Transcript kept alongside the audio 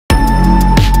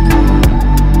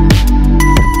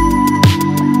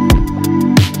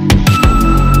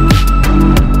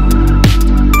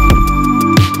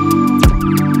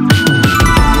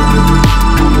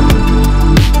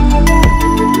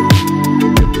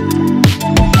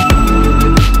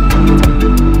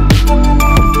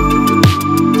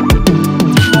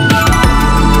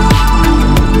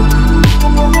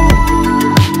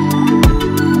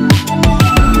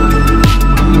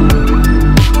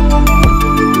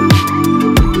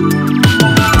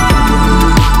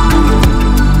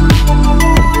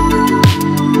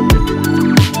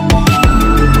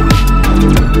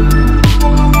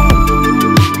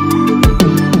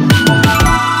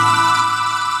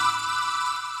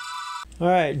All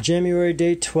right, January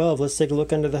day 12. Let's take a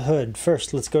look under the hood.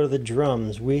 First, let's go to the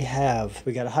drums. We got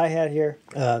a hi-hat here.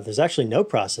 There's actually no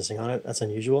processing on it. That's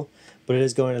unusual, but it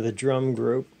is going to the drum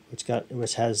group, which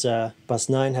has bus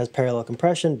 9 has parallel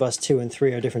compression. Bus 2 and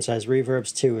 3 are different size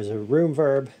reverbs. 2 is a room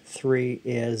verb. 3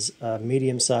 is a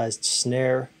medium-sized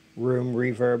snare room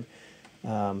reverb.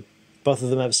 Both of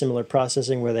them have similar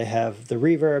processing where they have the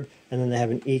reverb and then they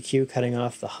have an EQ cutting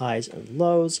off the highs and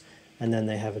lows. And then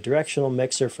they have a directional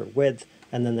mixer for width,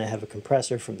 and then they have a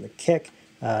compressor from the kick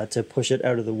to push it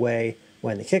out of the way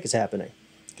when the kick is happening,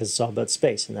 because it's all about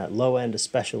space, and that low end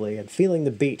especially, and feeling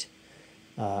the beat.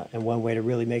 And one way to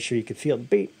really make sure you can feel the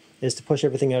beat is to push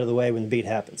everything out of the way when the beat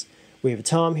happens. We have a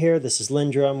tom here, this is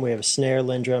Lindrum, we have a snare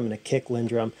Lindrum and a kick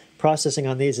Lindrum. Processing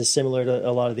on these is similar to a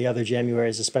lot of the other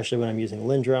Januaries, especially when I'm using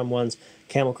Lindrum ones.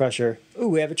 Camel Crusher. Ooh,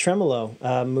 we have a tremolo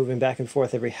moving back and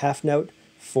forth every half note.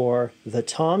 For the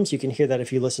toms, you can hear that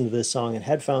if you listen to this song in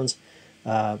headphones,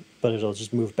 but it'll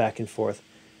just move back and forth.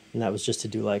 And that was just to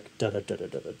do like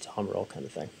da-da-da-da-da-da tom roll kind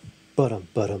of thing. Ba-dum,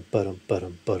 ba-dum, ba-dum,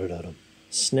 ba-dum, ba-da-da-dum.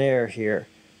 Snare here.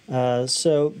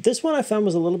 So this one I found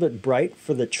was a little bit bright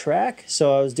for the track,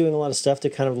 so I was doing a lot of stuff to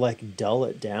kind of like dull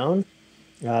it down.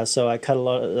 So I cut a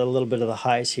little bit of the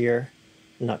highs here.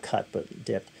 Not cut, but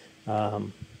dipped.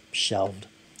 Shelved.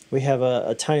 We have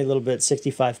a tiny little bit,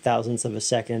 65 thousandths of a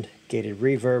second, gated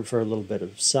reverb for a little bit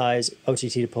of size,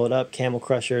 OTT to pull it up, Camel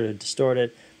Crusher to distort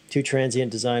it, 2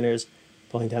 transient designers,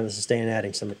 pulling down the sustain and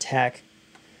adding some attack,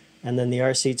 and then the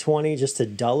RC20 just to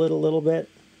dull it a little bit,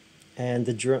 and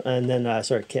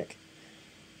the kick.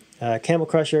 Camel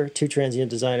Crusher, 2 transient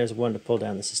designers, 1 to pull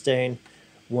down the sustain,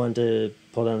 1 to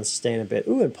pull down the sustain a bit.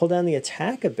 Ooh, and pull down the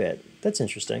attack a bit. That's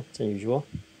interesting. It's unusual.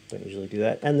 Don't usually do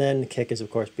that. And then the kick is,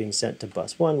 of course, being sent to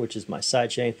bus 1, which is my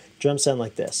sidechain. Drums sound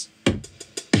like this.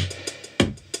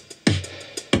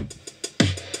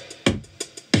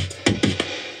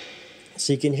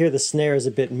 So you can hear the snare is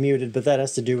a bit muted, but that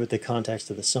has to do with the context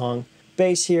of the song.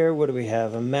 Bass here, what do we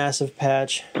have? A massive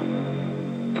patch.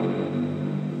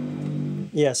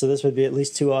 Yeah, so this would be at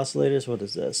least 2 oscillators. What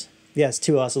is this? Yeah, it's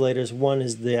 2 oscillators. 1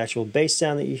 is the actual bass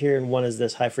sound that you hear, and 1 is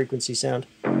this high frequency sound.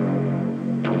 And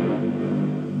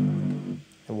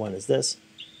 1 is this.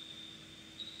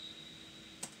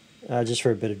 Just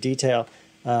for a bit of detail.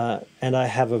 And I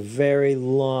have a very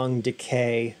long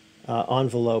decay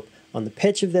envelope on the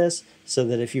pitch of this, so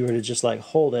that if you were to just like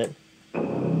hold it, we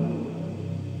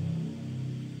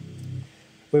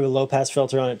have a low pass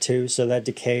filter on it too, so that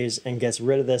decays and gets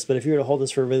rid of this. But if you were to hold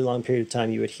this for a really long period of time,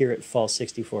 you would hear it fall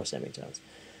 64 semitones.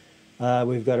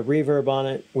 We've got a reverb on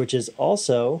it, which is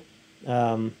also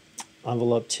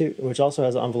envelope 2, which also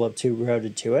has envelope 2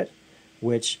 routed to it,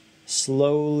 which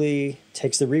slowly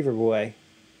takes the reverb away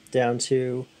down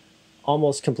to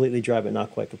almost completely dry, but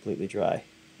not quite completely dry.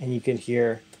 And you can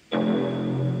hear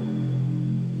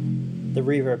the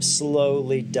reverb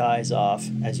slowly dies off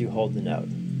as you hold the note.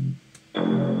 A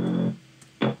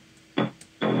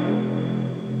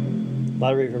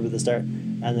lot of reverb at the start,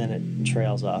 and then it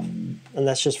trails off. And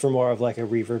that's just for more of like a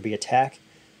reverby attack.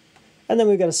 And then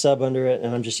we've got a sub under it,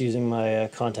 and I'm just using my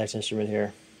contact instrument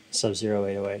here, Sub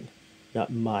 0808.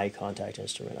 Not my contact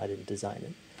instrument, I didn't design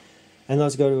it. And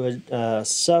let's go to a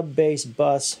sub bass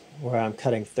bus where I'm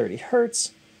cutting 30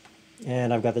 hertz.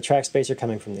 And I've got the track spacer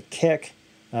coming from the kick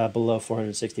below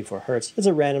 464 hertz. It's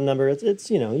a random number. It's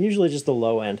usually just the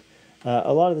low end.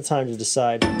 A lot of the time to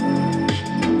decide,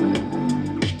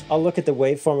 I'll look at the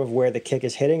waveform of where the kick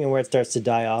is hitting, and where it starts to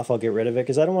die off, I'll get rid of it,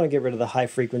 because I don't want to get rid of the high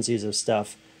frequencies of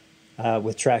stuff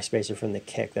with track spacer from the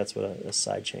kick. That's what a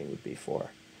sidechain would be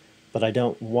for. But I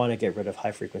don't want to get rid of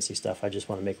high frequency stuff. I just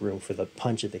want to make room for the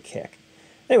punch of the kick.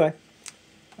 Anyway.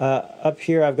 Up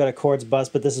here I've got a chords bus,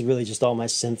 but this is really just all my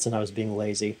synths and I was being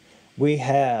lazy. We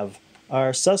have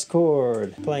our sus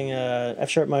chord playing a F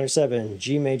sharp minor 7,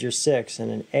 G major 6, and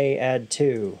an A add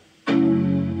 2.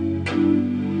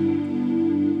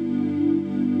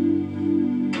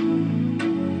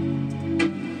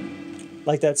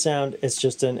 Like that sound, it's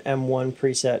just an M1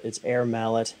 preset, it's air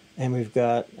mallet, and we've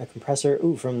got a compressor,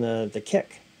 from the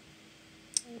kick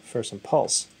for some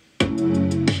pulse.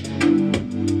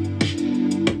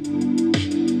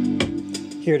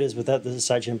 Here it is without the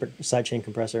sidechain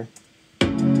compressor.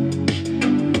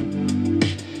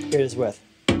 Here it is with.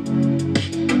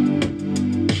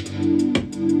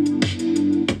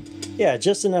 Yeah,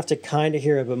 just enough to kind of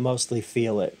hear it, but mostly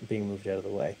feel it being moved out of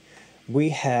the way. We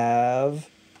have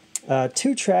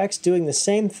 2 tracks doing the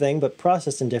same thing, but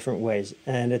processed in different ways.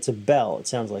 And it's a bell. It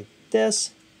sounds like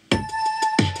this.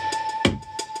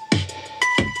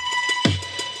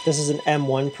 This is an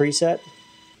M1 preset.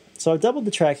 So I've doubled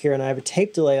the track here and I have a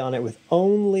tape delay on it with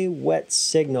only wet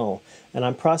signal. And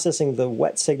I'm processing the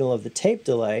wet signal of the tape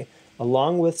delay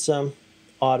along with some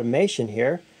automation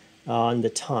here on the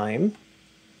time,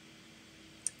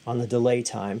 on the delay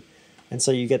time. And so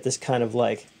you get this kind of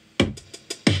like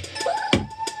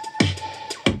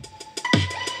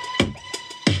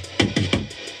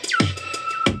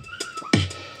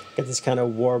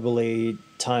warbly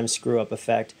time screw up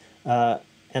effect.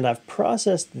 And I've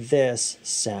processed this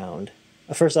sound.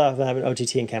 First off, I have an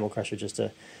OTT and Camel Crusher just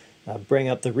to bring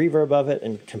up the reverb of it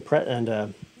and compress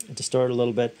and distort it a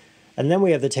little bit. And then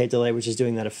we have the tape delay, which is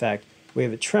doing that effect. We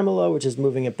have a tremolo, which is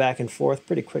moving it back and forth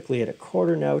pretty quickly at a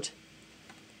quarter note.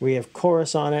 We have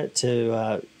chorus on it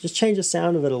to just change the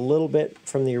sound of it a little bit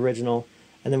from the original.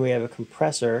 And then we have a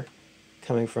compressor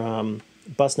coming from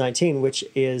bus 19, which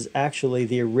is actually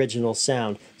the original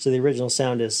sound. So the original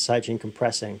sound is sidechain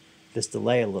compressing this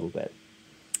delay a little bit.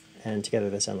 And together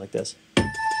they sound like this.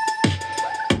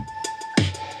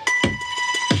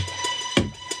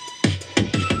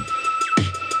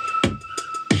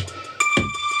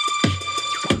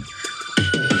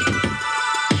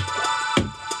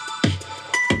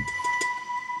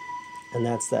 And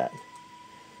that's that.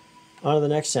 On to the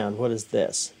next sound. What is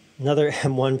this? Another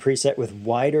M1 preset with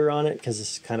wider on it because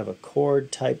this is kind of a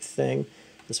chord type thing.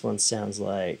 This one sounds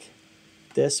like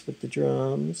this with the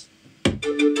drums.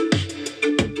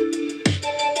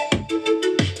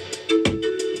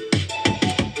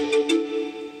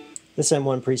 This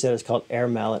M1 preset is called Air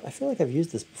Mallet. I feel like I've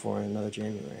used this before in another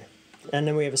January. And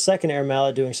then we have a second Air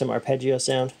Mallet doing some arpeggio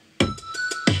sound.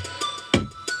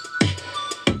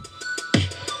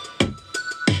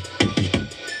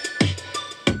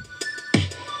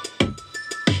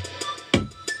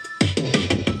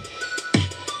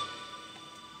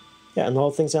 Yeah, and the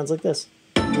whole thing sounds like this.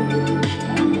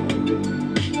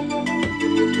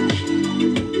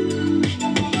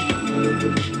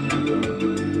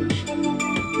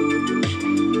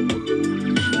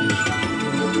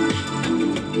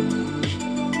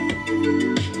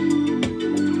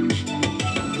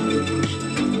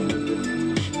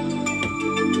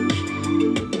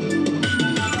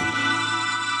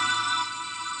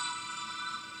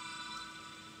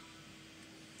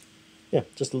 Yeah,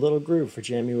 just a little groove for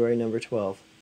January number 12.